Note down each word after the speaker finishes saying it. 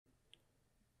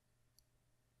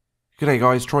G'day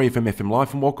guys, Troy from FM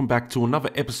Life and welcome back to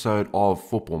another episode of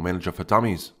Football Manager for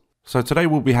Dummies. So today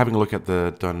we'll be having a look at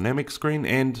the dynamic screen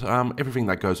and everything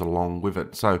that goes along with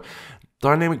it. So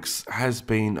dynamics has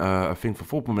been a thing for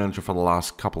Football Manager for the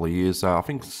last couple of years. I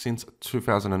think since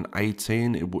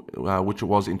 2018, which it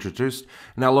was introduced.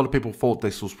 Now a lot of people thought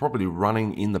this was probably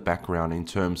running in the background in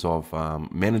terms of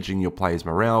managing your players'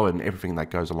 morale and everything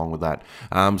that goes along with that.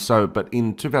 But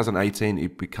in 2018,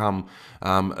 it become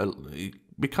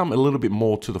a little bit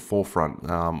more to the forefront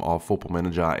of Football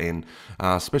Manager, and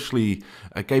especially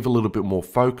gave a little bit more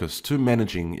focus to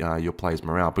managing your players'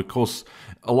 morale, because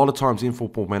a lot of times in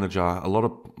Football Manager, a lot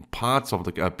of parts of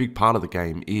a big part of the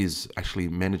game is actually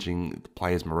managing the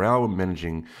players' morale and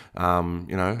managing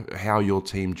how your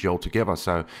team gel together.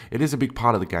 So it is a big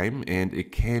part of the game, and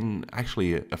it can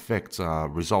actually affect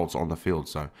results on the field.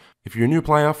 So if you're a new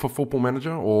player for Football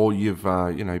Manager, or you've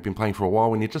been playing for a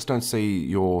while and you just don't see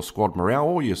your squad morale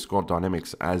or your squad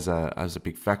dynamics as a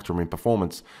big factor in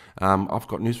performance, I've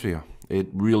got news for you. It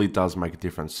really does make a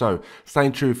difference. So stay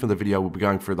tuned for the video. We'll be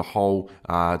going through the whole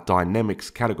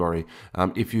dynamics category.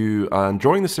 If you are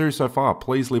enjoying the series so far,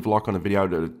 please leave a like on the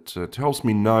video to help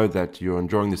me know that you're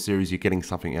enjoying the series, you're getting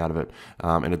something out of it,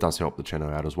 and it does help the channel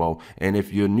out as well. And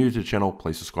if you're new to the channel,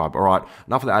 please subscribe. All right,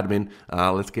 enough of the admin.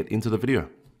 Let's get into the video.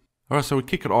 Alright, so we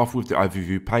kick it off with the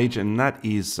overview page, and that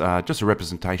is just a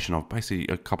representation of basically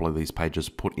a couple of these pages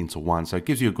put into one. So it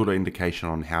gives you a good indication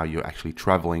on how you're actually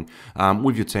traveling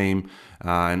with your team,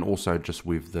 and also just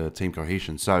with the team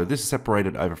cohesion. So this is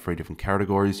separated over 3 different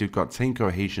categories. You've got team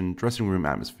cohesion, dressing room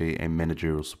atmosphere, and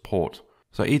managerial support.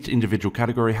 So each individual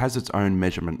category has its own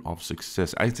measurement of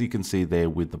success, as you can see there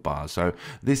with the bars. So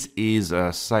this is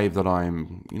a save that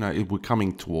we're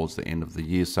coming towards the end of the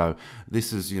year. So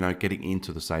this is, getting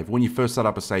into the save. When you first set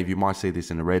up a save, you might see this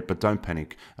in the red, but don't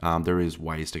panic. There is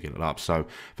ways to get it up. So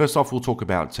first off, we'll talk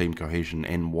about team cohesion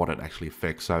and what it actually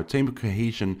affects. So team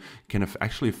cohesion can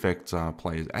actually affect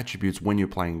players' attributes when you're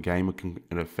playing a game.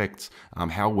 It affects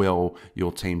how well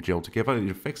your team gel together. It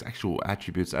affects actual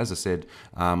attributes, as I said,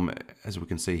 as we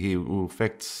can see here, it will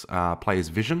affect players'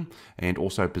 vision and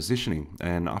also positioning.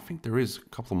 And I think there is a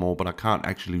couple more, but I can't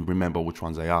actually remember which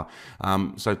ones they are.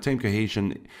 So team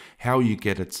cohesion, how you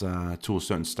get it to a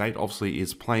certain state, obviously,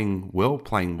 is playing well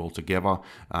together,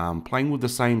 playing with the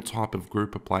same type of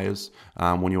group of players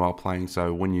when you are playing.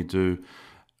 So when you do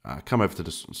come over to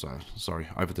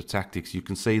over to tactics, you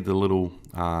can see the little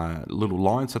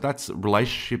line. So that's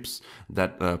relationships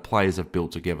that players have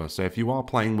built together. So if you are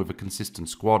playing with a consistent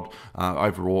squad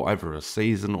overall over a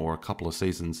season or a couple of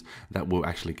seasons, that will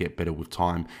actually get better with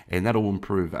time, and that will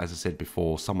improve, as I said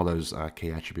before, some of those key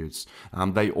attributes.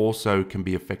 They also can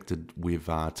be affected with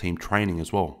team training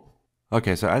as well.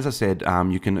 Okay, so as I said,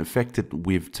 you can affect it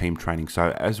with team training.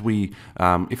 So if we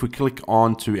click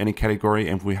on to any category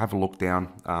and if we have a look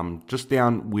down, just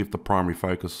down with the primary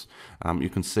focus, you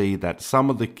can see that some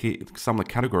of the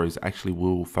categories actually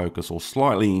will focus or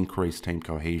slightly increase team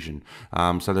cohesion.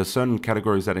 So there's certain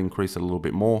categories that increase it a little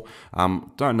bit more.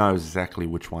 Don't know exactly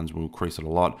which ones will increase it a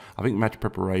lot. I think match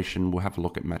preparation, we'll have a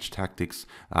look at match tactics.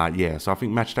 So I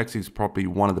think match tactics is probably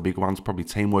one of the big ones, probably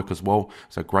teamwork as well,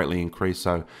 so greatly increased.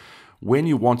 So when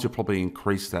you want to probably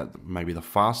increase that maybe the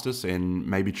fastest and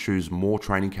maybe choose more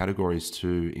training categories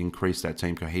to increase that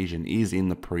team cohesion is in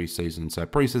the preseason. So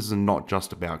preseason is not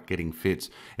just about getting fit,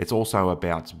 it's also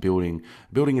about building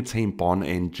a team bond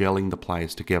and gelling the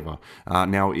players together.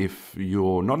 Now, if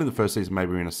you're not in the first season,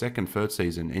 maybe you're in a second, third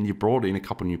season, and you brought in a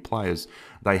couple of new players,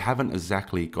 they haven't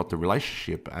exactly got the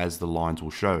relationship as the lines will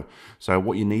show. So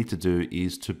what you need to do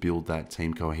is to build that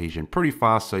team cohesion pretty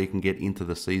fast so you can get into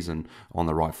the season on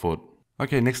the right foot.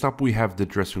 Okay, next up we have the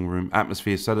dressing room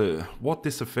atmosphere. So what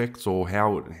this affects, or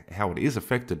how it is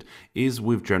affected, is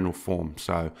with general form.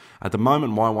 So at the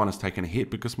moment, my one has taken a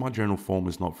hit because my general form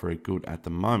is not very good at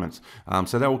the moment.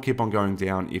 So that will keep on going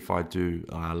down if I do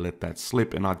let that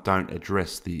slip and I don't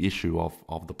address the issue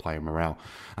of the player morale.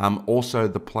 Also,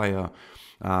 the player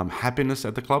happiness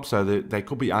at the club, so they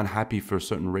could be unhappy for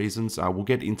certain reasons. We'll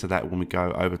get into that when we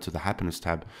go over to the happiness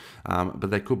tab,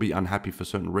 but they could be unhappy for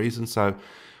certain reasons. So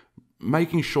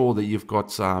making sure that you've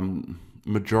got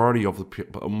majority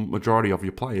of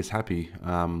your players happy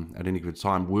at any given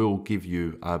time will give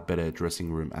you a better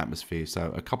dressing room atmosphere.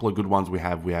 So a couple of good ones we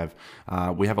have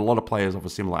a lot of players of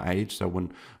a similar age. So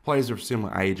when players are of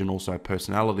similar age and also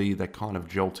personality, they kind of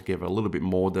gel together a little bit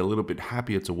more. They're a little bit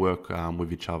happier to work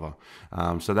with each other.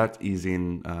 So that is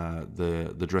in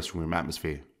the dressing room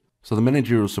atmosphere. So the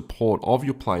managerial support of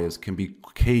your players can be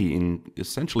key in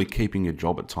essentially keeping your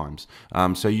job at times.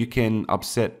 So you can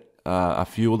upset a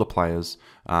few of the players,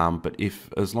 but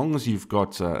as long as you've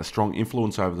got a strong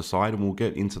influence over the side, and we'll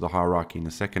get into the hierarchy in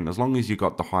a second, as long as you've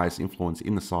got the highest influence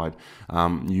in the side,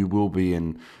 you will be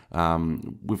in,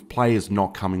 with players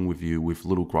not coming with you with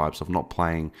little gripes of not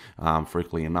playing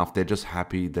frequently enough. They're just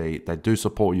happy. They do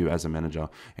support you as a manager,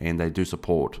 and they do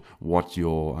support what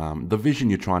the vision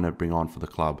you're trying to bring on for the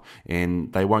club,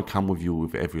 and they won't come with you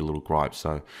with every little gripe.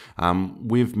 So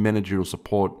with managerial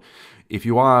support, if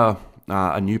you are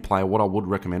a new player, what I would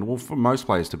recommend, well, for most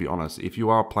players, to be honest, if you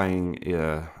are playing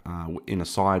in a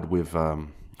side with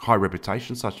high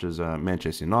reputation, such as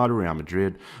Manchester United, Real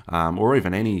Madrid, or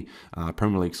even any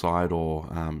Premier League side or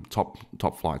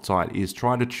top flight side, is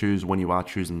try to choose, when you are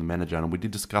choosing the manager, and we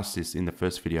did discuss this in the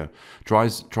first video, try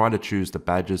to choose the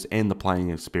badges and the playing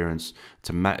experience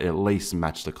to at least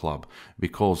match the club,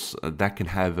 because that can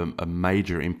have a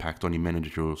major impact on your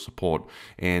managerial support,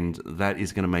 and that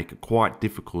is going to make it quite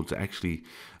difficult to actually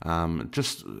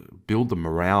just build the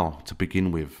morale to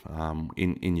begin with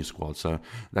in your squad. So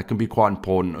that can be quite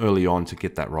important early on to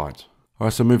get that right. All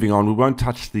right, so moving on, we won't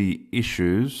touch the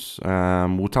issues.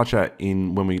 We'll touch it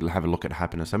when we have a look at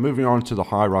happiness. So moving on to the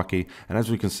hierarchy, and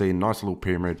as we can see, nice little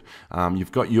pyramid.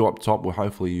 You've got you up top, where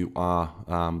hopefully you are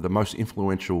the most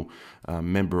influential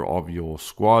member of your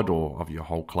squad or of your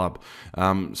whole club.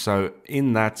 So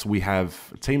in that, we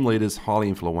have team leaders, highly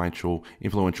influential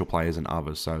players, and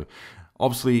others. So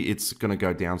obviously, it's going to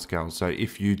go downscale. So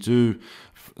if you do,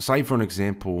 say for an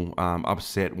example,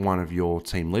 upset one of your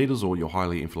team leaders or your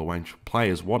highly influential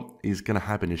players, what is going to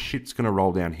happen is shit's going to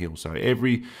roll downhill. So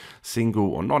every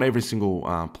single, or not every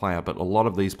single player, but a lot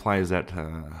of these players that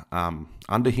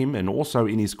under him, and also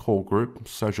in his core group,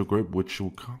 social group, which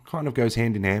kind of goes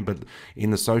hand in hand, but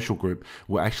in the social group,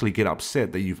 will actually get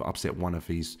upset that you've upset one of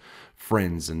his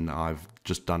friends. And I've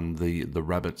just done the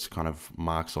rabbits kind of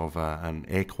marks of and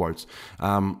air quotes.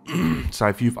 So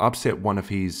if you've upset one of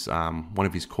his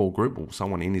core group, or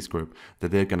someone in his group,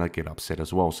 that they're going to get upset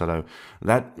as well. So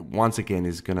that once again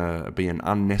is going to be an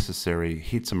unnecessary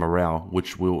hit to morale,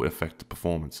 which will affect the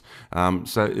performance.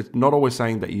 So it's not always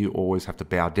saying that you always have to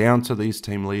bow down to these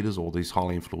team leaders or these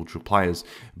highly influential players,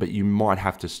 but you might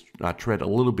have to tread a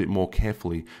little bit more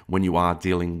carefully when you are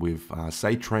dealing with,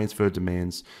 say, transfer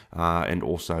demands, and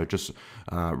also just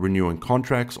renewing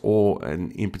contracts, or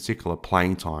in particular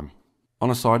playing time. On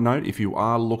a side note, if you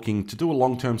are looking to do a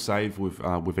long-term save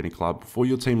with any club, for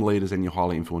your team leaders and your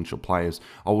highly influential players,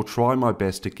 I will try my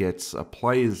best to get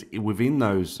players within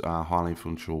those highly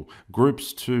influential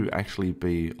groups to actually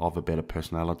be of a better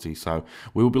personality. So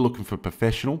we will be looking for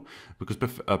professional, because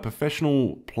a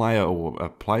professional player, or a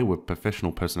player with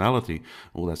professional personality,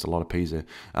 well, that's a lot of P's there,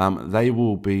 they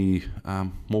will be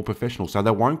more professional. So they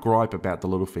won't gripe about the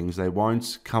little things. They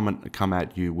won't come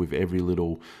at you with every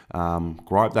little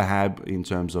gripe they have in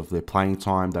terms of their playing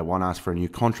time. They won't ask for a new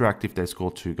contract if they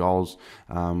score 2 goals.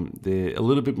 They're a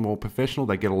little bit more professional.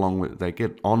 They get on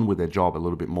with their job a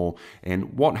little bit more.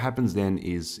 And what happens then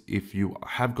is, if you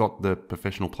have got the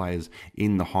professional players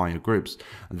in the higher groups,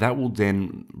 that will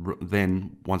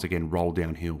then once again roll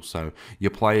downhill. So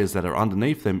your players that are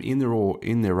underneath them in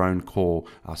their own core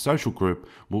social group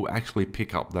will actually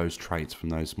pick up those traits from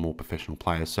those more professional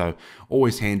players. So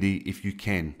always handy if you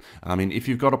can. I mean, if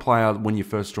you've got a player when you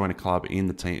first join a club in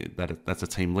the team that's a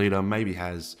team leader, maybe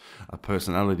has a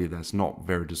personality that's not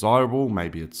very desirable,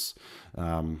 maybe it's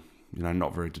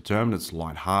not very determined, it's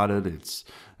lighthearted, it's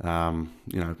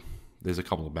there's a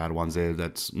couple of bad ones there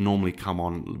that's normally come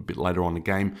on a bit later on in the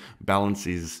game. Balance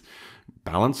is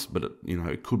balance, but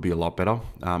it could be a lot better.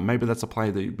 Maybe that's a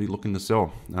player that you'd be looking to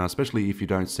sell, especially if you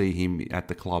don't see him at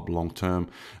the club long term.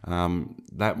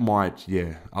 That might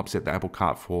upset the apple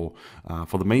cart for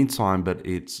the meantime, but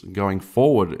it's going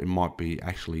forward, it might be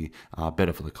actually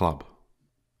better for the club.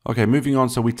 Okay, moving on.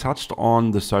 So we touched on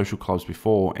the social clubs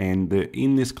before, and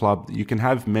in this club, you can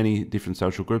have many different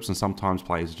social groups, and sometimes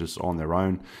players are just on their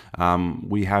own.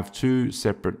 We have 2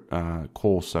 separate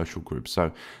core social groups.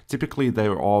 So typically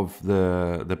they've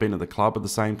been at the club at the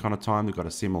same kind of time. They've got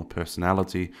a similar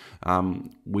personality.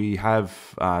 We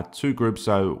have 2 groups.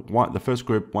 So the first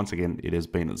group, once again, it has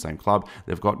been at the same club.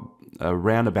 They've got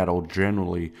roundabout, or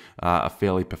generally a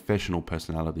fairly professional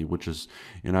personality, which is,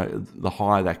 the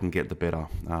higher they can get, the better.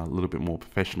 A little bit more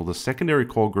professional. The secondary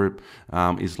core group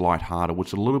is lighthearted, which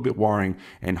is a little bit worrying,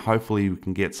 and hopefully we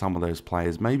can get some of those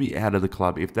players maybe out of the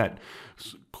club if that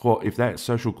if that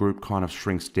social group kind of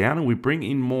shrinks down and we bring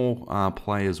in more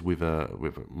players with a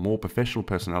more professional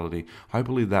personality,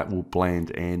 hopefully that will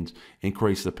blend and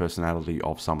increase the personality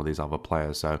of some of these other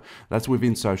players. So that's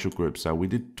within social groups. So we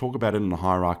did talk about it in the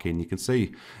hierarchy, and you can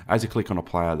see as you click on a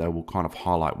player, they will kind of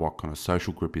highlight what kind of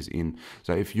social group is in.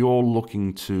 So if you're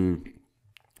looking to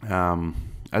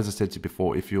as I said to you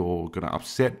before, if you're going to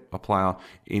upset a player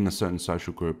in a certain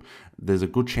social group, there's a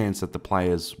good chance that the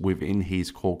players within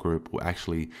his core group will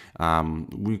actually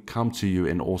will come to you,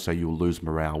 and also you'll lose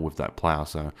morale with that player.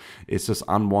 So it's just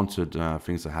unwanted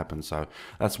things that happen. So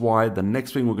that's why the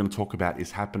next thing we're going to talk about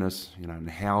is happiness, and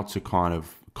how to kind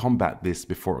of combat this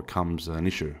before it becomes an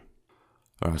issue.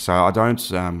 So I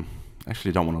don't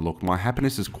actually don't want to look. My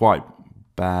happiness is quite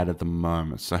bad at the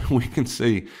moment, so we can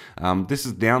see this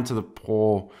is down to the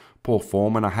poor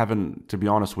form, and I haven't, to be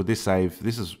honest, with this save,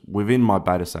 this is within my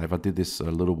beta save. I did this a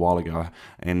little while ago,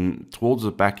 and towards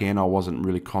the back end I wasn't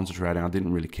really concentrating. I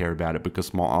didn't really care about it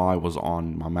because my eye was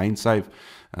on my main save,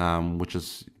 which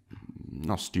is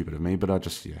not stupid of me, but I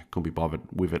just couldn't be bothered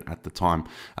with it at the time.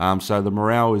 So the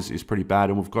morale is pretty bad,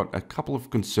 and we've got a couple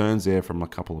of concerns there from a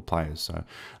couple of players. So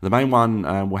the main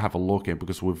one we'll have a look at,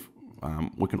 because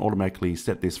we can automatically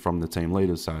set this from the team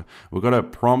leaders. So we've got a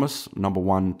promise, number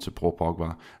 1, to Paul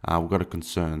Pogba. We've got a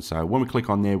concern. So when we click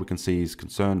on there, we can see his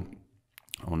concern.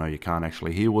 Oh no, you can't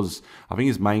actually. I think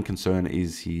his main concern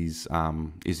is his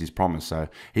promise. So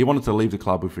he wanted to leave the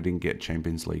club if we didn't get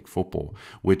Champions League football,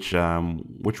 which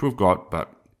we've got,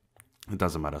 but it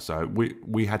doesn't matter. So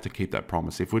we had to keep that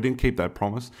promise. If we didn't keep that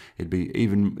promise,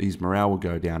 his morale would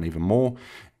go down even more.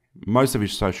 Most of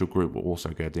his social group will also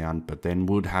go down, but then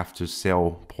would have to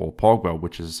sell Paul Pogba,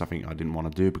 which is something I didn't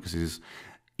want to do because he's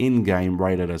in-game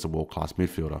rated as a world-class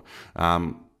midfielder.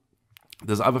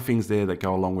 There's other things there that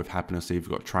go along with happiness. So you've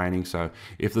got training. So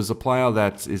if there's a player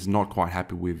that is not quite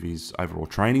happy with his overall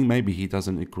training, maybe he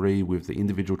doesn't agree with the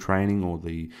individual training or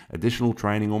the additional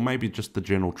training, or maybe just the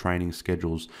general training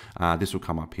schedules, this will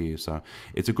come up here. So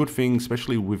it's a good thing,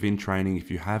 especially within training, if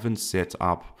you haven't set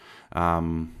up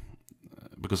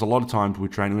because a lot of times with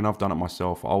training, and I've done it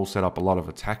myself, I'll set up a lot of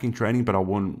attacking training, but I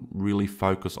wouldn't really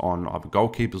focus on either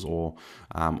goalkeepers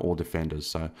or defenders.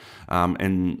 So,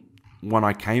 and when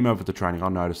I came over to training, I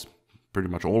noticed pretty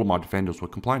much all of my defenders were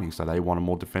complaining. So they wanted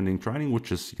more defending training,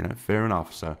 which is, fair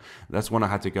enough. So that's when I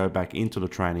had to go back into the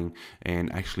training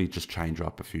and actually just change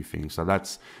up a few things. So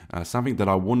that's something that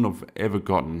I wouldn't have ever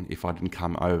gotten if I didn't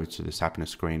come over to this happiness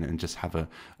screen and just have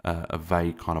a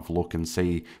vague kind of look and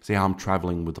see how I'm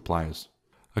traveling with the players.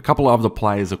 A couple of the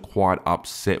players are quite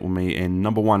upset with me, and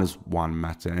number 1 is Juan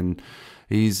Mata, and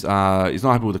he's not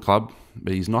happy with the club,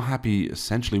 but he's not happy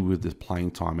essentially with the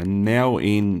playing time. And now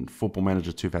in Football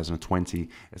Manager 2020,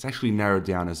 it's actually narrowed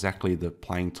down exactly the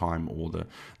playing time, or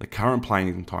the current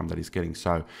playing time that he's getting.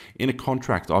 So in a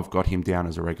contract, I've got him down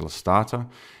as a regular starter.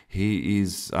 He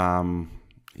is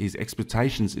his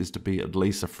expectations is to be at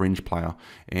least a fringe player,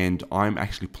 and I'm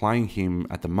actually playing him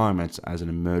at the moment as an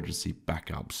emergency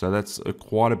backup. So that's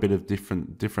quite a bit of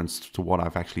difference to what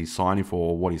I've actually signed him for,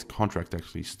 or what his contract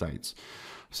actually states.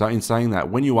 So in saying that,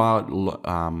 when you are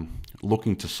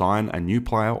looking to sign a new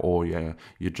player, or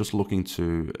you're just looking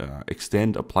to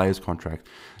extend a player's contract,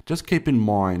 just keep in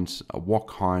mind what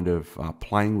kind of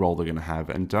playing role they're going to have,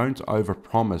 and don't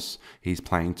overpromise his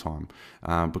playing time,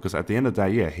 because at the end of the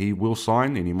day, he will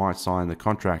sign, and he might sign the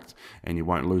contract and you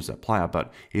won't lose that player,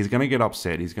 but he's going to get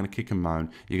upset, he's going to kick and moan,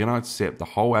 you're going to upset the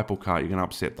whole apple cart, you're going to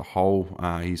upset the whole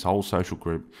his whole social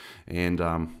group, and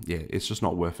it's just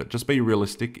not worth it. Just be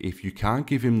realistic. If you can't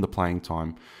give him the playing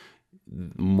time,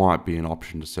 might be an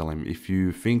option to sell him. If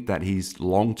you think that he's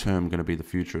long-term going to be the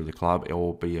future of the club,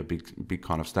 or be a big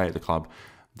kind of stay at the club,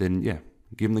 then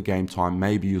give him the game time.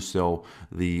 Maybe you sell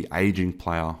the aging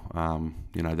player,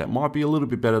 that might be a little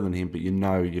bit better than him, but you're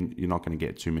not going to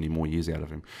get too many more years out of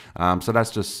him. So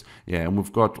that's just, and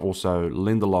we've got also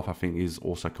Lindelof, I think, is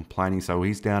also complaining. So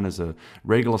he's down as a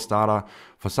regular starter.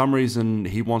 For some reason,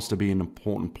 he wants to be an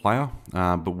important player,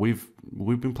 but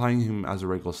we've been playing him as a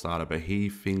regular starter, but he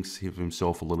thinks of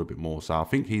himself a little bit more. So I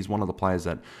think he's one of the players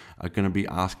that are going to be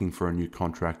asking for a new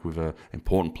contract with an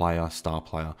important player, star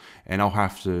player, and I'll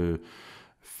have to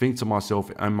think to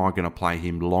myself, am I going to play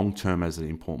him long term as an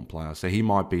important player? So he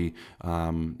might be,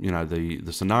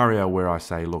 the scenario where I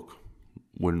say, look,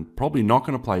 we're probably not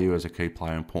going to play you as a key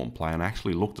player, important player, and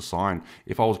actually look to sign.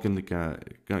 If I was going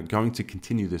to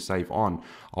continue the save on,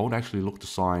 I would actually look to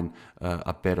sign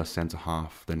a better centre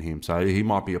half than him. So he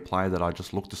might be a player that I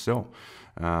just look to sell.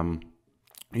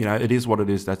 you know, it is what it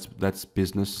is. That's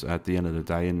business at the end of the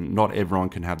day, and not everyone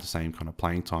can have the same kind of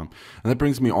playing time. And that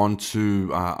brings me on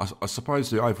to, I suppose,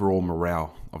 the overall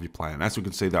morale of your player. And as we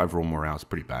can see, the overall morale is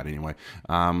pretty bad anyway.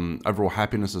 Overall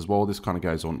happiness as well. This kind of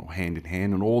goes on hand in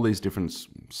hand, and all these different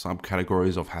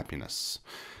subcategories of happiness.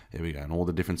 There we go, and all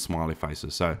the different smiley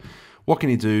faces. So, what can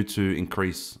you do to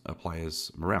increase a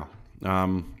player's morale?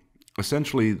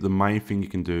 Essentially, the main thing you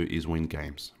can do is win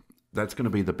games. That's going to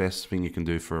be the best thing you can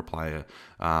do for a player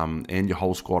and your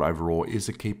whole squad overall, is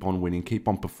to keep on winning, keep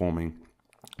on performing.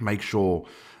 Make sure,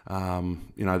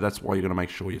 you know, that's why you're going to make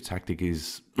sure your tactic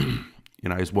is, you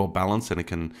know, is well balanced, and it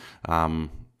can,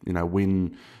 you know,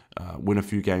 win a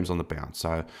few games on the bounce.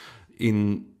 So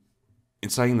in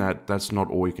saying that, that's not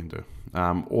all you can do.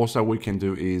 Also, what you can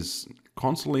do is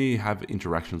constantly have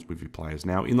interactions with your players.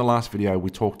 Now, in the last video, we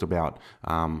talked about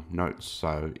notes.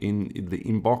 So in the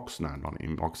inbox, no, not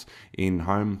inbox, in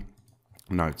home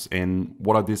notes. And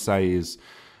what I did say is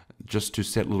just to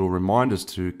set little reminders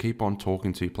to keep on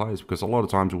talking to your players, because a lot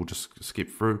of times we'll just skip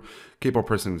through, keep on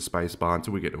pressing the space bar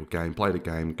until we get to a game, play the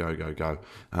game, go, go, go.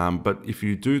 But if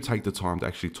you do take the time to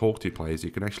actually talk to your players,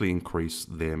 you can actually increase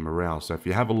their morale. So if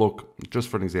you have a look, just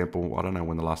for an example, I don't know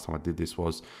when the last time I did this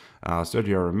was,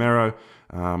 Sergio Romero,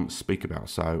 speak about.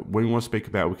 So when we want to speak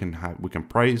about, we can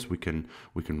praise, we can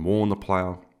warn the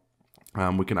player.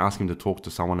 We can ask him to talk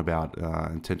to someone about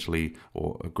intentionally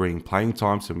or agreeing playing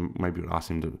time. So maybe we'll ask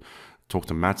him to talk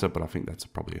to Mata, but I think that's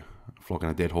probably flogging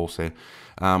a dead horse there.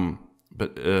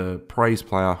 But praise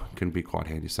player can be quite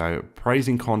handy. So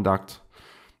praising conduct,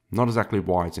 not exactly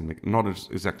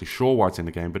sure why it's in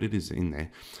the game, but it is in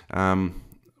there.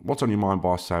 What's on your mind,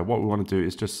 boss? So what we want to do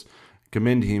is just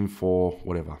commend him for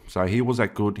whatever. So he was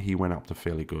that good, he went up to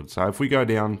fairly good. So if we go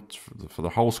down for the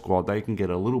whole squad, they can get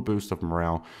a little boost of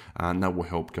morale, and that will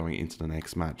help going into the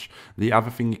next match. The other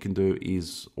thing you can do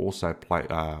is also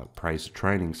praise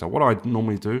training. So what I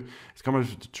normally do is come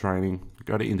over to training,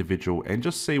 go to individual, and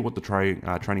just see what the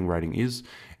training rating is.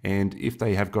 And if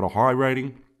they have got a high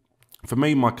rating, for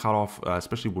me, my cutoff,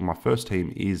 especially with my first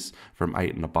team, is from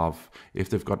 8 and above. If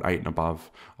they've got 8 and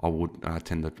above, I would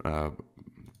tend to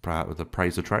the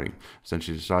praise of training,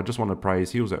 essentially. So I just want to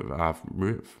praise, he was at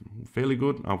fairly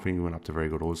good. I think he went up to very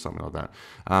good or something like that.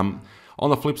 On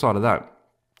the flip side of that,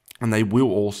 and they will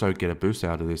also get a boost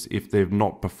out of this, if they're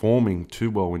not performing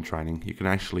too well in training, you can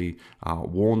actually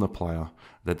warn the player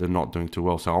that they're not doing too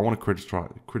well. So I want to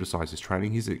criticize his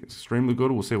training. He's extremely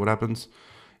good. We'll see what happens.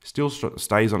 Still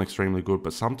stays on extremely good,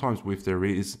 but sometimes if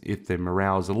their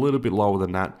morale is a little bit lower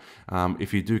than that,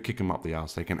 if you do kick them up the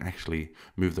arse, they can actually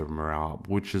move their morale up,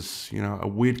 which is, you know, a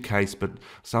weird case, but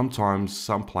sometimes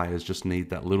some players just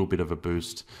need that little bit of a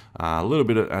boost, a little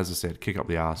bit of, as I said, kick up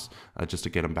the arse, just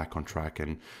to get them back on track,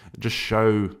 and just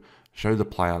show the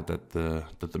player that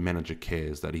the manager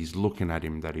cares, that he's looking at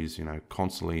him, that he's, you know,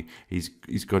 constantly, he's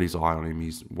got his eye on him,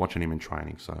 he's watching him in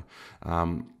training. So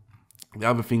the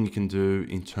other thing you can do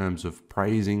in terms of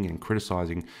praising and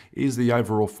criticizing is the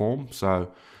overall form.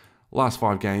 So last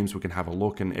 5 games, we can have a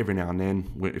look, and every now and then,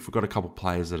 if we've got a couple of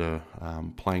players that are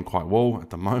playing quite well, at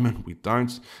the moment we don't,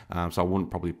 so I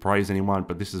wouldn't probably praise anyone,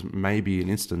 but this is maybe an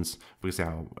instance, because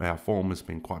our form has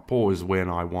been quite poor, is when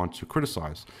I want to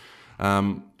criticize.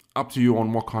 Up to you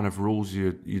on what kind of rules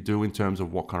you do in terms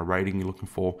of what kind of rating you're looking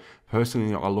for.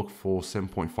 Personally, I look for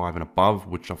 7.5 and above,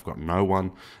 which I've got no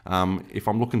one. If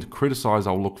I'm looking to criticize,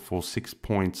 I'll look for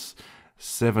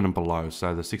 6.7 and below.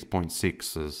 So the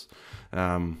 6.6 is,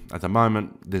 at the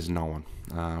moment, there's no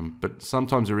one. But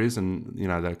sometimes there is, and, you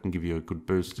know, that can give you a good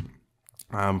boost.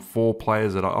 For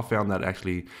players that I found that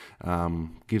actually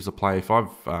gives a player, if I've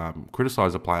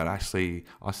criticised a player, actually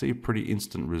I see pretty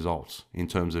instant results in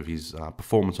terms of his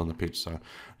performance on the pitch. So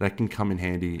that can come in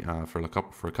handy for a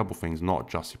couple things, not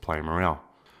just your player morale.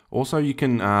 Also, you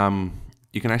can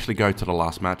actually go to the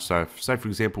last match. So say, for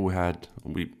example,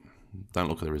 we don't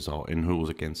look at the result and who it was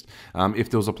against. If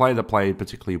there was a player that played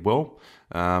particularly well,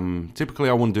 typically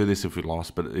I wouldn't do this if we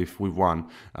lost, but if we've won,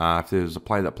 if there's a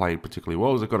player that played particularly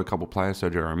well, we've got a couple of players,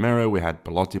 Sergio Romero, we had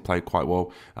Belotti played quite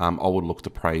well, I would look to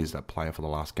praise that player for the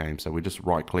last game. So we just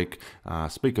right click,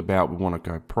 speak about, we want to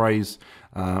go praise,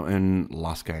 and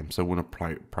last game. So we want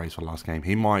to praise for the last game.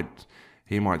 He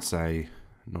might say,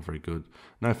 not very good,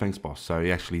 no thanks boss. So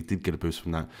he actually did get a boost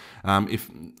from that. If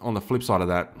on the flip side of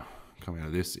that, coming out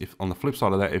of this, if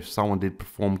someone did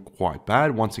perform quite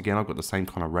bad, once again, I've got the same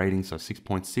kind of rating, so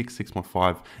 6.6,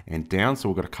 6.5 and down, so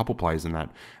we've got a couple players in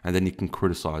that, and then you can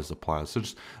criticize the players. So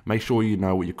just make sure you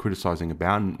know what you're criticizing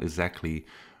about and exactly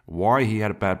why he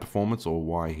had a bad performance or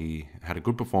why he had a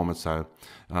good performance. So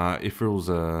if it was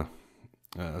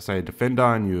say a defender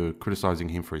and you're criticizing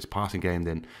him for his passing game,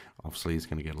 then obviously he's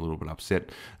going to get a little bit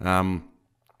upset.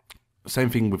 Same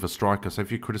thing with a striker. So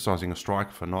if you're criticising a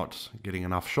striker for not getting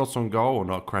enough shots on goal or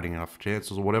not creating enough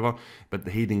chances or whatever, but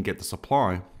he didn't get the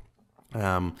supply,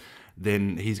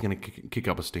 then he's going to kick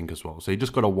up a stink as well. So you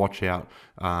just got to watch out,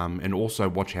 and also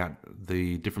watch out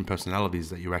the different personalities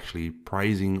that you're actually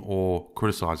praising or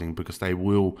criticising, because they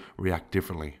will react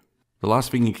differently. The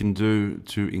last thing you can do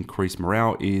to increase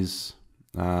morale is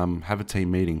have a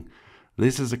team meeting.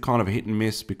 This is a kind of a hit and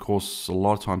miss, because a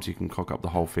lot of times you can cock up the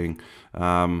whole thing.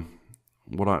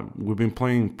 We've been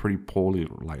playing pretty poorly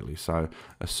lately, so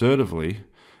assertively,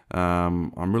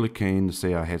 I'm really keen to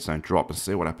see our heads don't drop and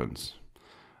see what happens.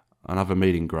 Another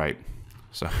meeting, great.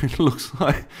 So it looks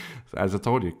like, as I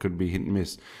told you, it could be hit and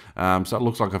miss. So it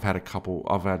looks like I've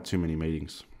had too many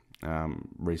meetings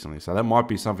recently. So that might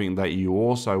be something that you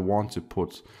also want to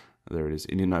put, there it is,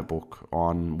 in your notebook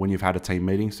on when you've had a team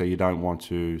meeting, so you don't want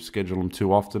to schedule them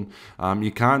too often.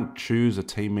 You can't choose a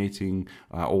team meeting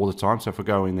all the time. So if I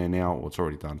go in there now, well, it's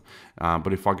already done.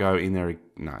 But if I go in there,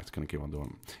 no, it's going to keep on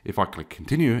doing it. If I click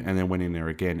continue and then went in there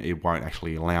again, it won't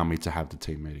actually allow me to have the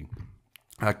team meeting.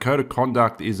 Code of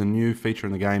conduct is a new feature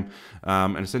in the game,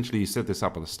 and essentially you set this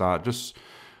up at the start. Just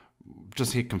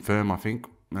hit confirm, I think.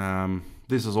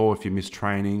 This is all if you miss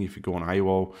training, if you go on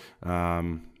AWOL,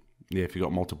 if you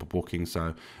got multiple bookings.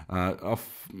 So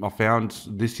I found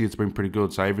this year's been pretty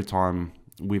good. So every time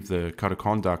with the code of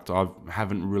conduct, I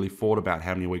haven't really thought about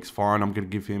how many weeks fine I'm going to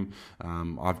give him.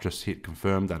 I've just hit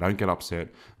confirm. They don't get upset,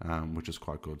 which is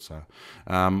quite good. So,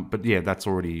 but yeah, that's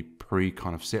already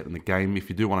kind of set in the game. If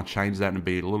you do want to change that and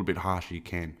be a little bit harsher, you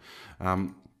can.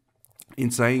 In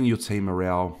saying your team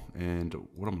morale and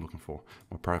what I'm looking for,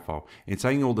 my profile, in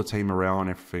saying all the team morale and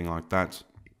everything like that,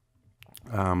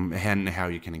 and how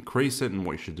you can increase it and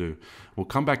what you should do. We'll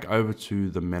come back over to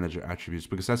the manager attributes,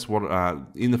 because that's what,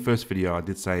 in the first video, I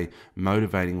did say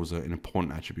motivating was an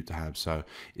important attribute to have. So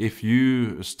if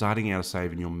you starting out a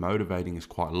save and your motivating is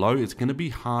quite low, it's going to be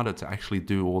harder to actually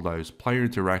do all those player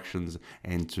interactions,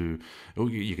 and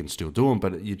you can still do them,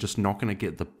 but you're just not going to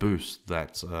get the boost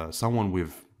that someone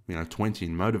with 20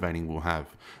 in motivating will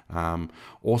have.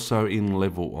 Also in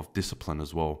level of discipline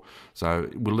as well. So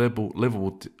with level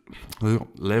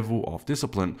of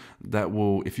discipline, that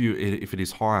will, if it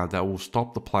is higher, that will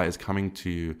stop the players coming to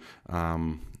you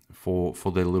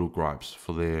for their little gripes,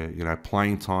 for their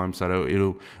playing time. So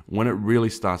it'll when it really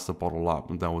starts to bottle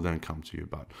up, they will then come to you.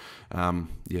 But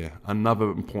yeah, another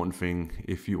important thing,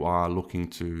 if you are looking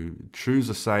to choose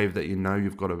a save that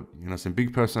you've got some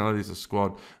big personalities of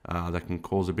squad that can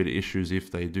cause a bit of issues if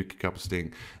they do kick up a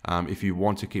stink. If you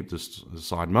want to keep the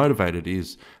side motivated,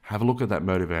 is have a look at that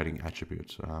motivating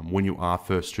attribute when you are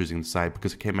first choosing the save,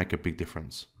 because it can make a big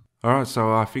difference. All right,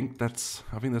 so I think that's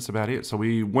about it. So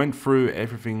we went through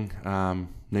everything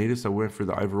needed. So we went through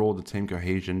the overall, the team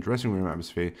cohesion, dressing room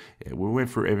atmosphere. Yeah, we went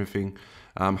through everything.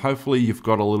 Hopefully you've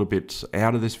got a little bit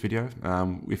out of this video.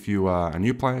 If you are a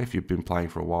new player, if you've been playing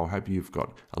for a while, I hope you've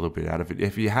got a little bit out of it.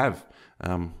 If you have,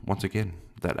 once again,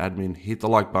 that admin, hit the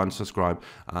like button, subscribe,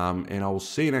 and I will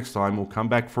see you next time. We'll come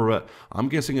back for I'm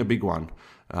guessing a big one.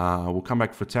 We'll come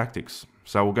back for tactics.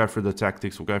 So we'll go through the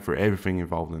tactics. We'll go through everything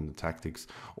involved in the tactics.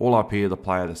 All up here, the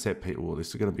player, the set piece. Well, this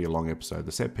is going to be a long episode.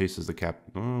 The set pieces, the cap.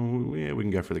 Yeah, we can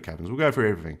go through the captains. We'll go through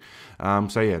everything.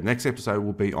 So yeah, next episode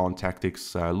will be on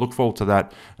tactics. Look forward to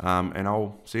that, and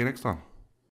I'll see you next time.